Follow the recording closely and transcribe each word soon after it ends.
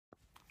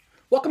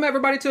Welcome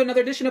everybody to another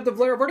edition of the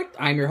Valero Verdict.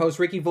 I'm your host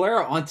Ricky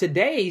Valero. On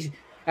today's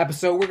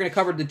episode, we're going to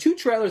cover the two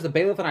trailers that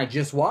Bailiff and I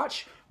just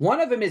watched. One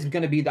of them is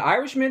going to be The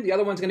Irishman. The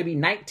other one's going to be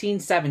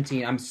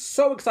 1917. I'm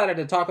so excited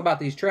to talk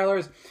about these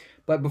trailers.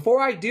 But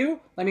before I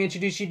do, let me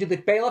introduce you to the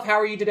Bailiff. How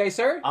are you today,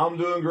 sir? I'm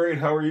doing great.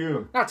 How are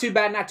you? Not too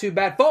bad, not too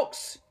bad.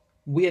 Folks,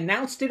 we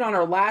announced it on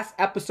our last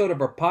episode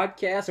of our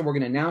podcast, and we're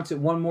going to announce it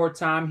one more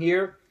time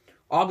here.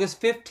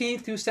 August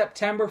 15th through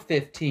September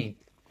 15th.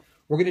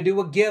 We're going to do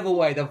a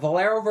giveaway, the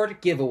Valero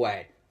Verdict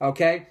giveaway,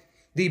 okay?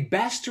 The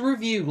best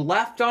review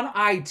left on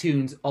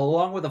iTunes,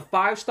 along with a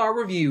 5-star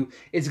review,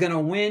 is going to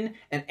win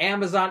an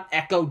Amazon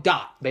Echo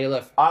Dot,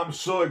 Bailiff. I'm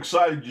so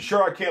excited. You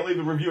sure I can't leave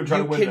a review and try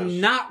to win this?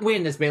 You cannot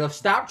win this, Bailiff.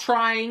 Stop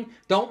trying.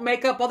 Don't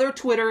make up other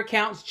Twitter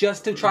accounts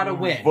just to try to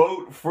win.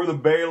 Vote for the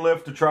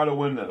Bailiff to try to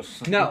win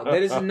this. No,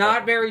 that is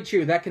not very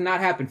true. That cannot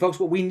happen. Folks,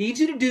 what we need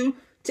you to do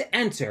to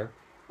enter,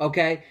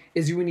 okay,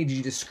 is we need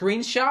you to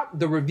screenshot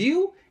the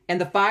review and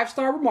the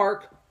 5-star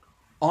remark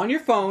on your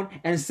phone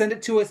and send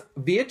it to us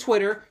via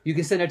Twitter. You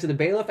can send it to the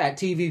Bailiff at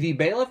TVV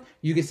Bailiff.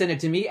 You can send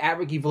it to me at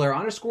Ricky Valero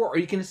 _, or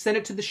you can send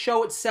it to the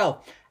show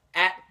itself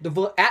at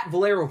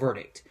Valero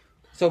Verdict.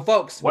 So,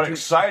 folks, what an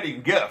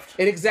exciting gift!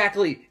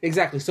 Exactly.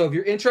 So, if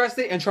you're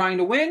interested in trying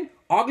to win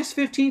August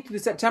 15th to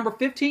September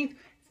 15th,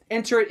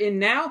 enter it in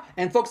now.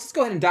 And, folks, let's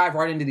go ahead and dive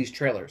right into these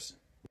trailers.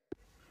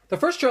 The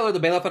first trailer the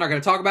Bailiff and I are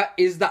going to talk about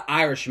is The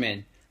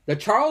Irishman.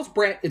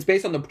 It's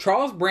based on the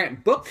Charles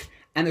Brandt book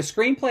and the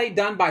screenplay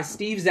done by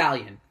Steve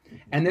Zaillian.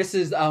 And this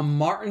is a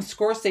Martin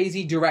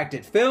Scorsese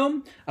directed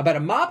film about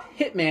a mob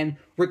hitman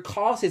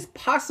recalls his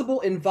possible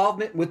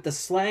involvement with the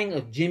slaying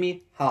of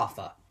Jimmy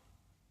Hoffa.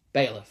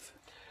 Bailiff,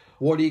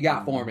 what do you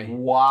got for me?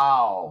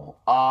 Wow.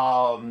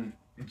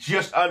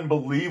 Just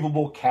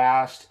unbelievable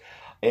cast.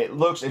 Now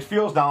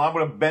I'm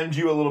going to bend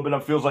you a little bit.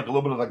 It feels like a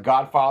little bit of the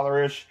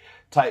Godfather-ish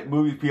type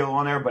movie feel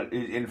on there,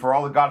 and for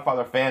all the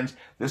Godfather fans,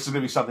 this is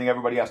going to be something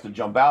everybody has to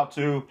jump out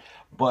to.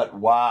 But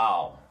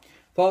wow.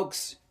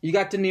 Folks, you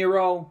got De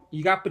Niro,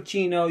 you got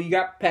Pacino, you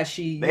got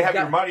Pesci. They have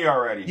your money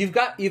already. You've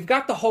got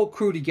the whole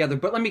crew together,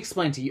 but let me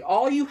explain to you.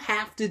 All you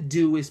have to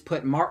do is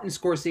put Martin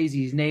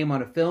Scorsese's name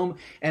on a film,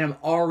 and I'm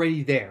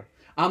already there.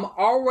 I've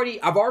already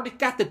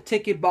got the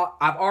ticket bought.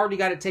 I've already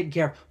got it taken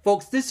care of.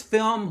 Folks, this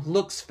film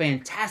looks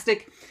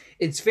fantastic.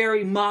 It's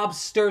very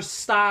mobster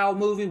style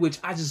movie, which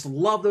I just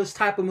love those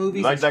type of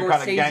movies. Like that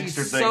kind of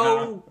gangster thing,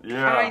 so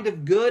kind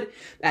of good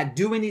at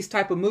doing these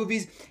type of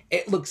movies.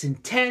 It looks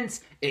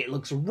intense. It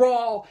looks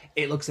raw.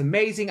 It looks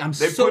amazing. They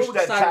so excited.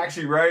 Pushed that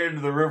taxi right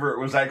into the river. It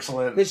was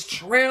excellent. This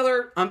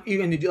trailer, like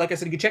I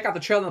said, you can check out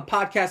the trailer in the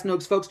podcast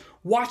notes, folks.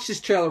 Watch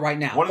this trailer right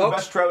now. One of the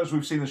best trailers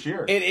we've seen this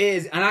year. It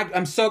is, and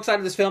I'm so excited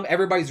for this film.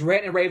 Everybody's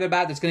ranting and raving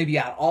about it. It's going to be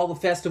at all the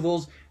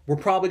festivals. We're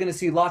probably going to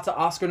see lots of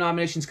Oscar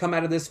nominations come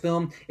out of this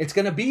film. It's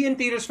going to be in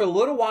theaters for a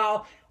little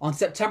while on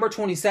September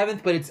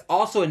 27th, but it's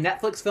also a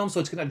Netflix film, so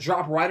it's going to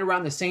drop right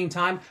around the same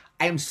time.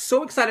 I am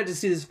so excited to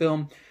see this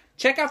film.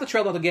 Check out the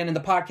trailer again in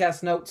the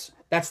podcast notes.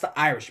 That's The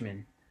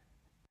Irishman.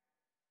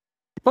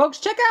 Folks,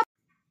 check out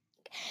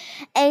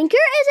Anchor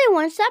is a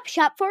one-stop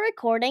shop for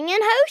recording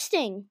and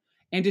hosting.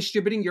 And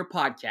distributing your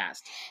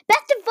podcast.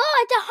 Best of all,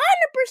 it's 100%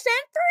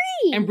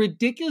 free. And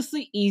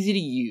ridiculously easy to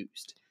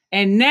use.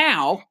 And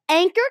now,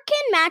 Anchor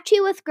can match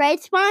you with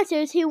great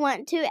sponsors who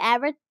want to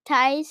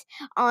advertise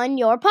on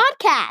your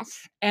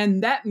podcast.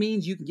 And that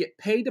means you can get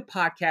paid to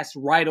podcast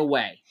right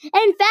away.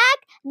 In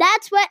fact,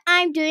 that's what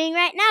I'm doing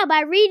right now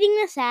by reading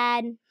this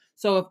ad.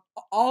 So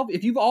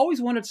if you've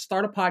always wanted to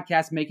start a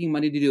podcast making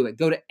money to do it,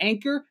 go to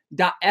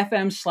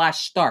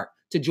anchor.fm/start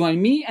to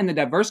join me and the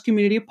diverse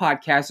community of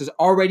podcasters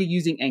already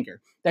using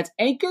Anchor. That's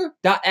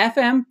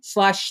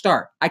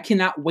anchor.fm/start. I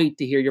cannot wait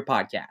to hear your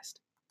podcast.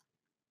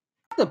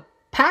 The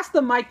Pass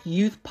the Mic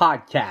Youth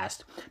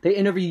Podcast. They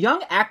interview young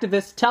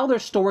activists, tell their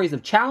stories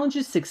of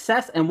challenges,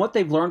 success, and what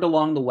they've learned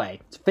along the way.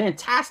 It's a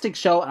fantastic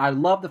show, and I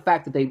love the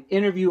fact that they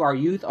interview our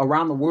youth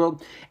around the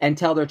world and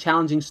tell their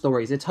challenging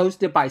stories. It's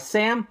hosted by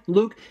Sam,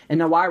 Luke,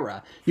 and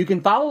Nawira. You can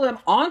follow them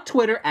on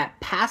Twitter at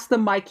Pass the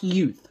Mic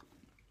Youth.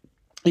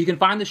 You can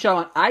find the show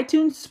on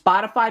iTunes,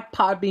 Spotify,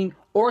 Podbean,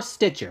 or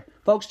Stitcher.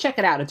 Folks, check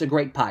it out. It's a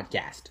great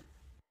podcast.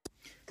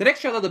 The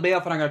next trailer the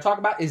Bailiff and I'm going to talk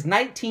about is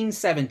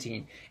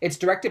 1917. It's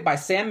directed by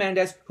Sam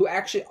Mendes, who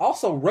actually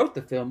also wrote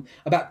the film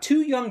about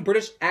two young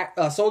British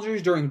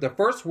soldiers during the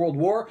First World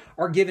War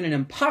are given an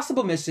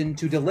impossible mission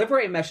to deliver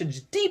a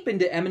message deep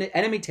into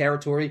enemy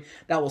territory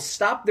that will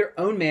stop their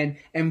own men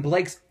and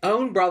Blake's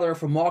own brother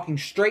from walking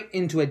straight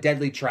into a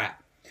deadly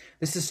trap.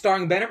 This is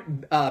starring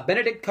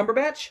Benedict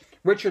Cumberbatch,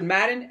 Richard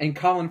Madden, and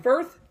Colin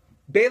Firth.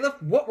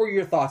 Bailiff, what were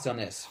your thoughts on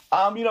this?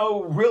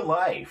 Real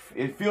life.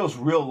 It feels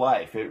real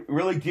life. It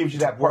really gives you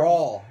that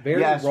raw,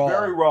 very raw.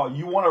 Very raw.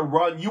 You want to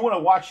run. You want to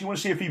watch. You want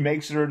to see if he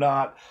makes it or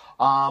not.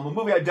 A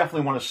movie I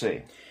definitely want to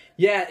see.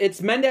 Yeah,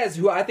 it's Mendes,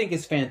 who I think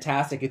is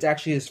fantastic. It's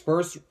actually his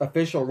first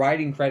official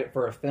writing credit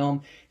for a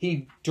film.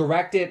 He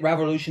directed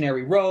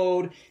Revolutionary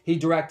Road. He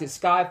directed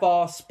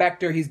Skyfall,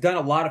 Spectre. He's done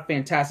a lot of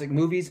fantastic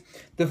movies.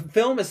 The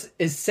film is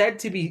said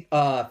to be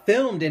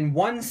filmed in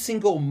one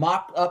single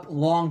mocked-up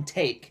long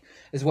take.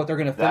 is what they're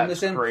going to film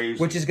That's this in, crazy.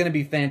 which is going to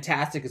be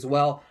fantastic as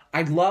well.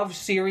 I love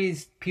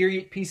series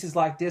period pieces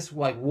like this,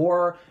 like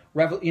war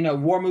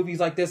movies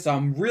like this. So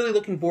I'm really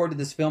looking forward to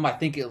this film. I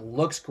think it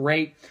looks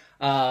great.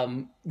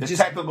 The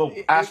technical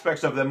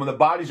aspects of them, when the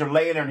bodies are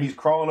laying there and he's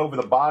crawling over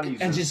the bodies.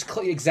 And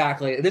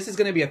exactly. This is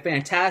going to be a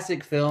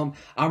fantastic film.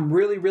 I'm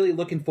really, really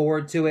looking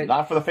forward to it.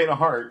 Not for the faint of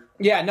heart.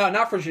 Yeah, no,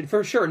 not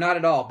for sure. Not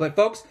at all. But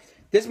folks,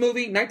 this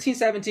movie,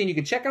 1917, you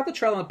can check out the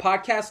trailer in the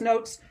podcast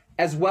notes,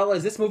 as well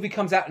as this movie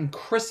comes out in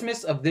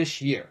Christmas of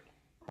this year.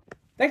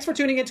 Thanks for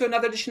tuning in to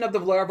another edition of The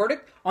Valera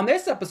Verdict. On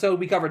this episode,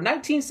 we covered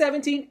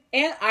 1917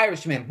 and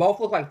Irishman. Both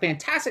look like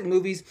fantastic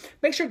movies.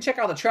 Make sure to check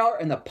out the trailer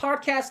in the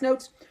podcast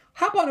notes.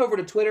 Hop on over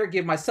to Twitter.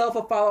 Give myself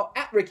a follow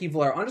at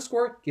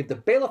 @RickyValera_. Give the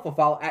Bailiff a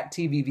follow at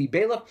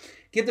TVVBailiff.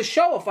 Give the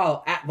show a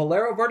follow at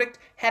Valera Verdict.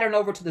 Head on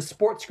over to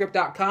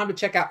thesportscript.com to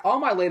check out all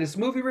my latest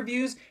movie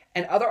reviews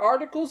and other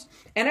articles.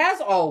 And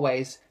as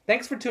always,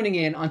 thanks for tuning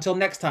in. Until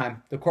next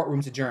time, the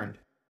courtroom's adjourned.